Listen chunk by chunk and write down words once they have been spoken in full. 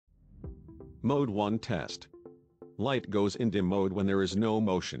Mode 1 test. Light goes in dim mode when there is no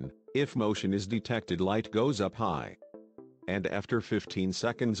motion. If motion is detected, light goes up high. And after 15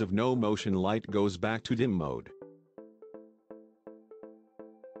 seconds of no motion, light goes back to dim mode.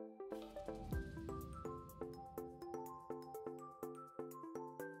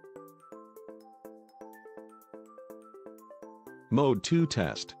 Mode 2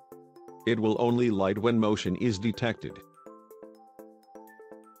 test. It will only light when motion is detected.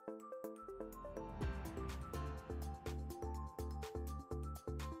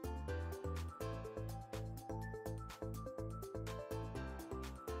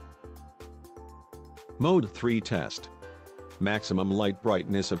 Mode 3 test. Maximum light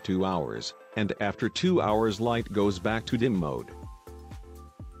brightness of 2 hours, and after 2 hours light goes back to dim mode.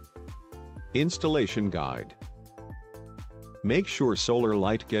 Installation guide. Make sure solar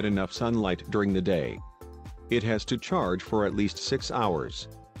light get enough sunlight during the day. It has to charge for at least 6 hours.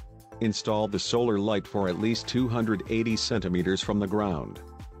 Install the solar light for at least 280 centimeters from the ground.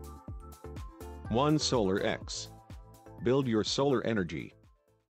 1 Solar X. Build your solar energy.